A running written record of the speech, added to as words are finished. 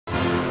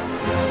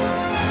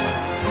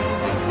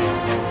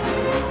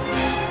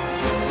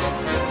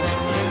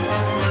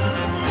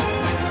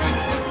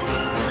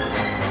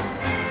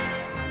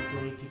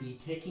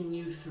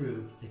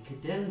through the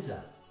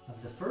cadenza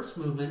of the first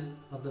movement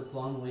of the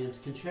Vaughan Williams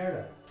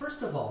Concerto.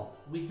 First of all,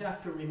 we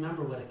have to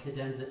remember what a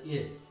cadenza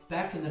is.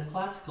 Back in the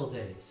classical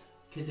days,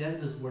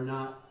 cadenzas were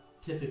not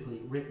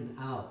typically written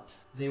out.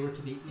 They were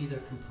to be either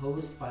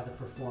composed by the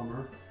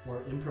performer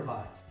or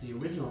improvised. The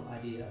original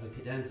idea of a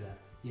cadenza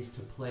is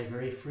to play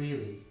very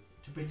freely,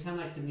 to pretend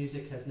like the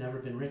music has never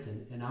been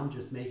written and I'm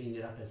just making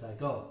it up as I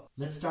go.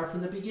 Let's start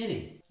from the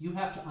beginning. You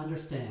have to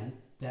understand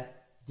that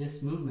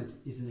this movement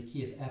is in the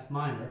key of F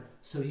minor,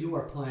 so you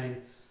are playing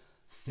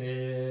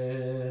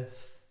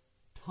fifth,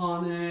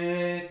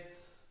 tonic.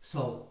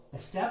 So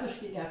establish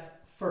the F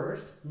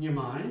first in your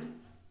mind.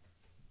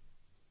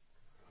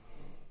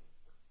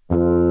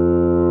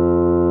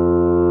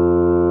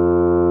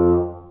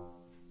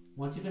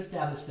 Once you've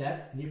established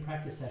that in your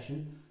practice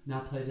session,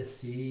 now play the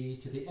C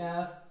to the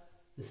F.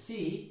 The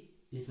C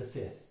is the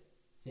fifth.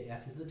 The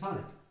F is the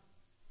tonic.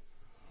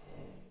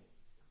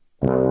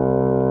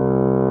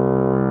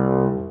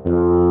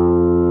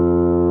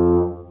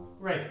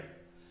 Great.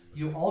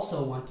 You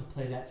also want to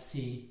play that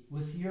C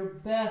with your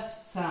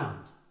best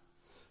sound.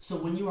 So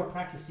when you are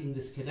practicing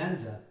this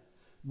cadenza,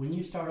 when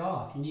you start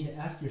off, you need to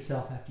ask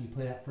yourself after you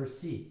play that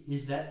first C,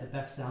 is that the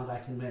best sound I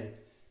can make?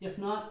 If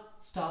not,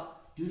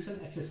 stop, do some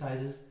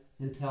exercises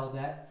until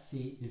that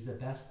C is the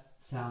best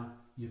sound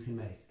you can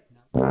make.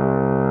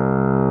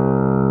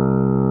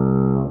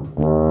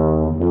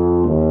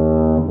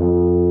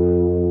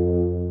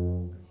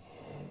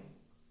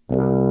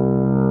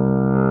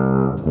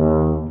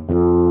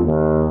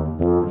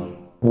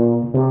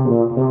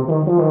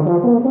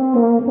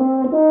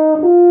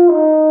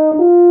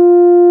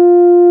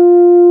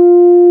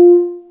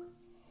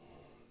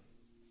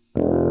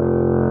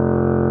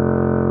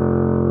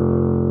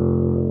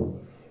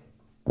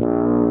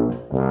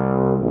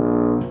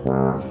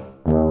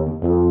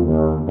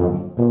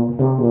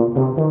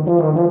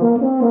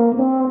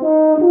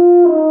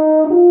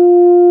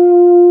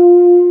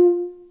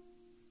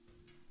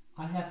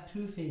 I have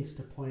two things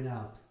to point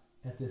out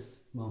at this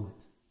moment.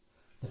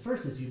 The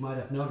first is you might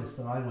have noticed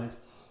that I went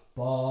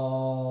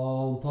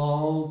bom,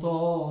 bom,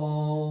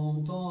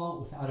 bom,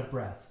 bom, without a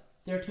breath.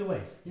 There are two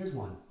ways. Here's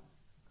one.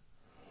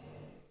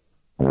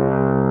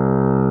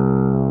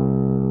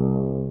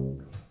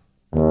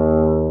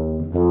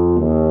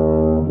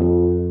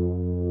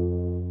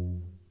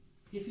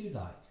 If you'd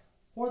like,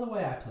 or the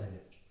way I played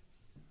it.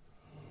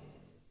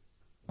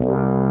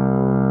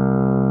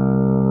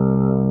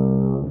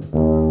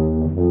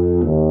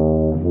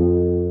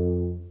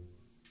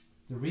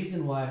 The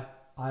reason why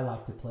I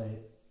like to play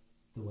it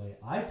the way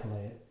I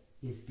play it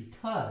is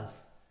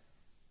because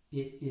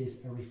it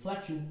is a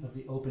reflection of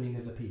the opening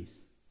of the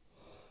piece.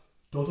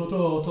 Do do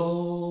do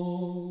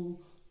do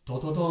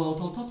do do do do do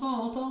do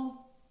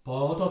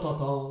do do do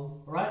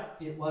do. Right?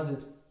 It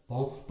wasn't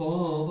boom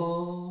boom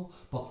boom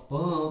boom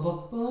boom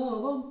boom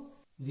boom.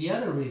 The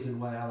other reason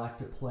why I like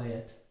to play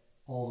it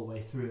all the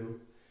way through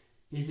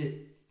is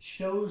it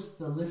shows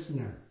the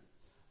listener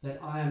that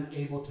I am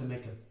able to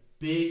make a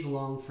big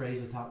long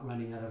phrase without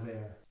running out of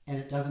air, and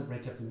it doesn't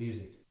break up the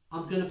music.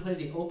 I'm going to play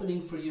the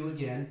opening for you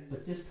again,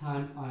 but this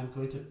time I'm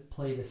going to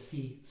play the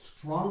C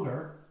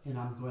stronger and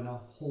I'm going to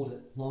hold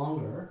it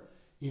longer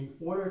in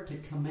order to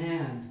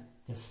command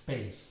the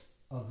space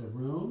of the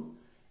room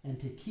and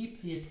to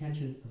keep the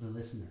attention of the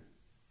listener.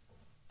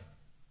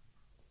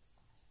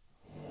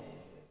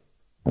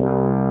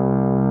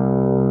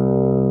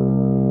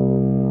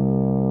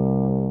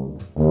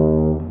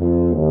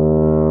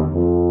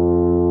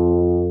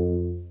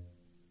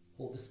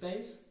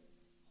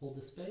 Hold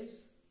the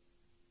space.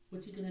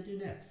 What's he going to do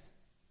next?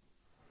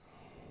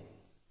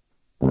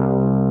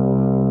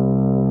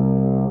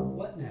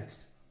 What next?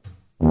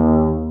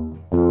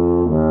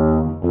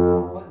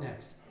 What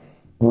next?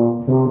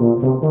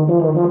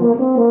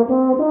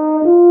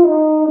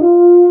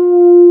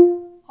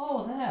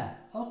 Oh,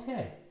 that.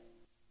 Okay.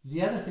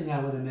 The other thing I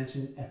want to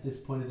mention at this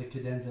point of the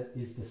cadenza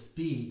is the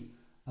speed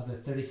of the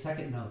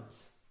 30-second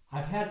notes.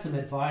 I've had some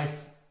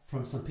advice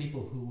from some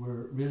people who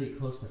were really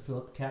close to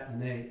Philip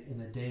Catmanet in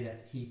the day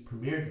that he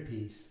premiered the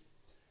piece.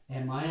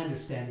 And my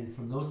understanding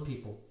from those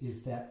people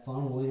is that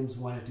Vaughan Williams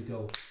wanted to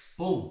go,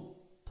 boom,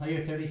 play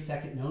your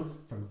 30-second notes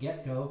from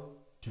get-go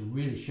to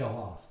really show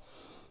off.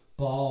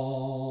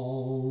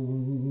 Boom,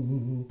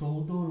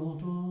 dun, dun, dun,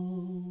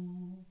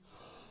 dun.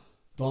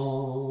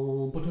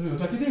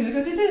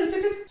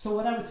 So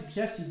what I would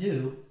suggest you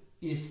do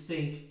is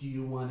think, do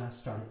you want to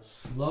start it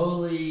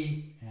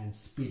slowly and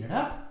speed it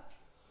up?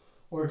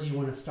 Or do you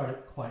want to start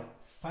it quite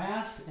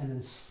fast and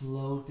then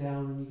slow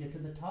down when you get to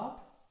the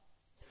top?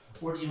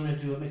 Or do you want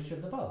to do a mixture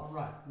of the both? All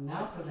right,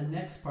 now for the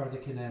next part of the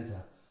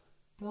cadenza.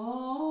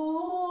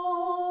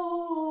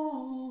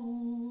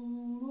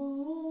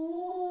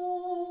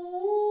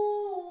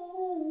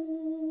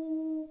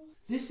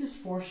 This is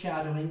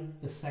foreshadowing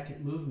the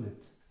second movement.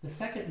 The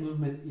second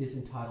movement is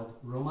entitled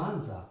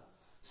Romanza.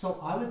 So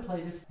I would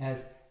play this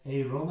as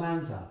a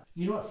romanza.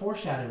 You know what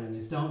foreshadowing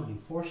is, don't you?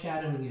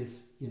 Foreshadowing is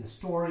in a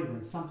story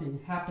when something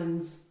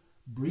happens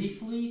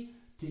briefly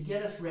to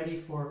get us ready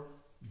for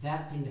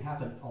that thing to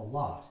happen a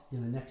lot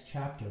in the next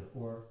chapter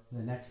or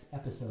the next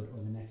episode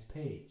or the next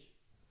page.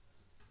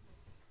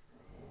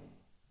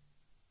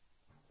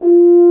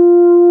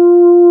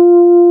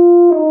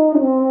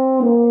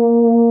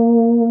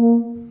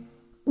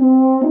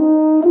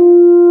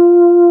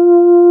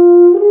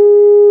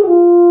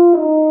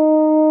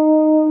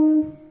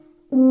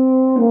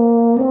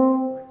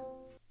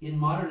 In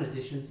modern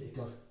editions, it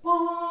goes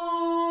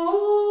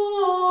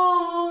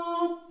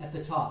at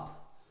the top.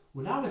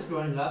 When I was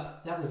growing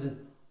up, that was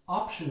an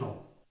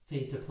optional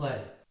thing to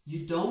play.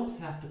 You don't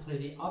have to play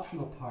the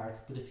optional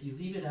part, but if you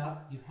leave it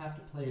out, you have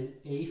to play an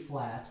A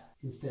flat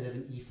instead of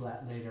an E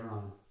flat later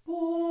on.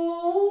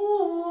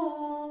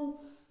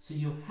 So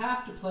you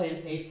have to play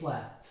an A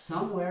flat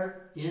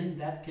somewhere in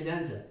that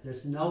cadenza.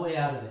 There's no way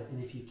out of it.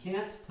 And if you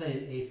can't play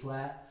an A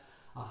flat,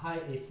 a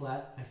high A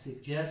flat, I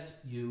suggest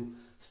you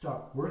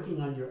start working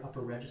on your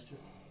upper register.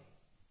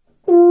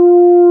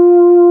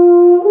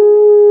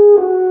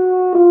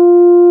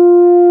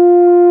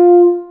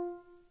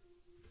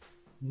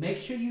 Make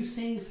sure you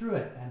sing through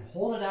it and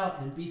hold it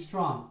out and be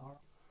strong.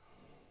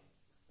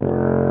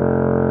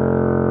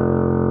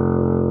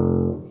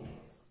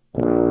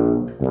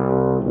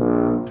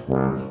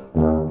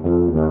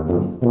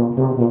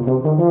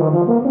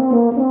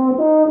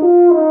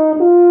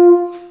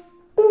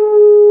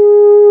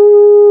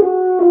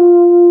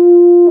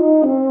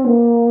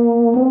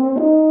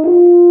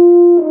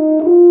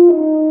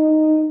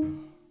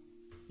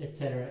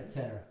 Etc.,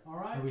 etc. All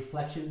right. A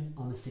reflection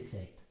on the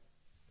 6/8.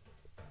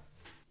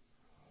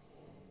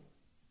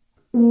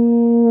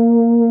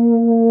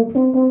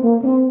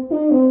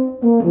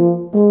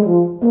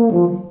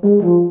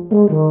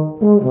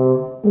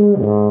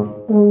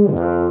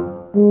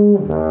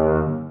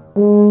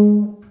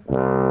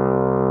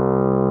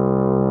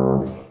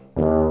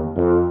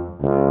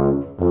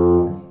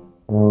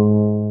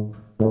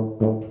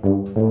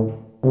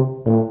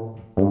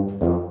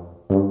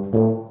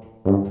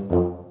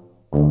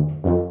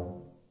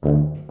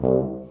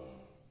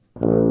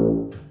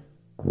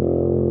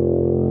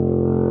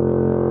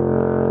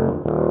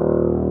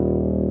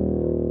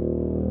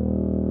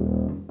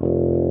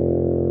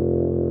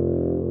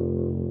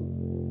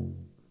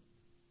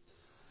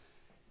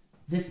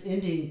 This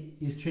ending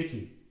is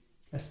tricky,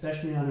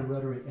 especially on a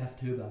rotary F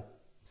tuba.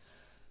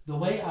 The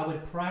way I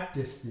would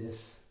practice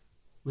this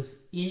with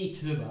any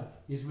tuba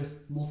is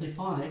with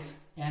multiphonics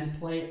and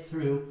play it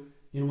through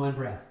in one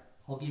breath.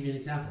 I'll give you an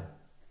example.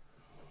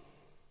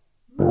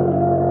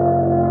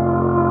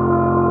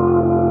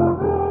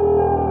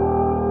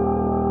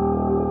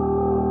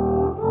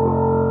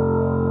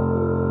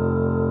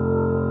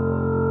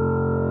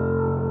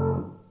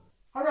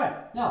 All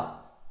right, now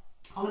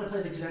I'm going to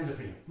play the cadenza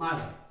for you, my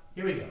way.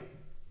 Here we go.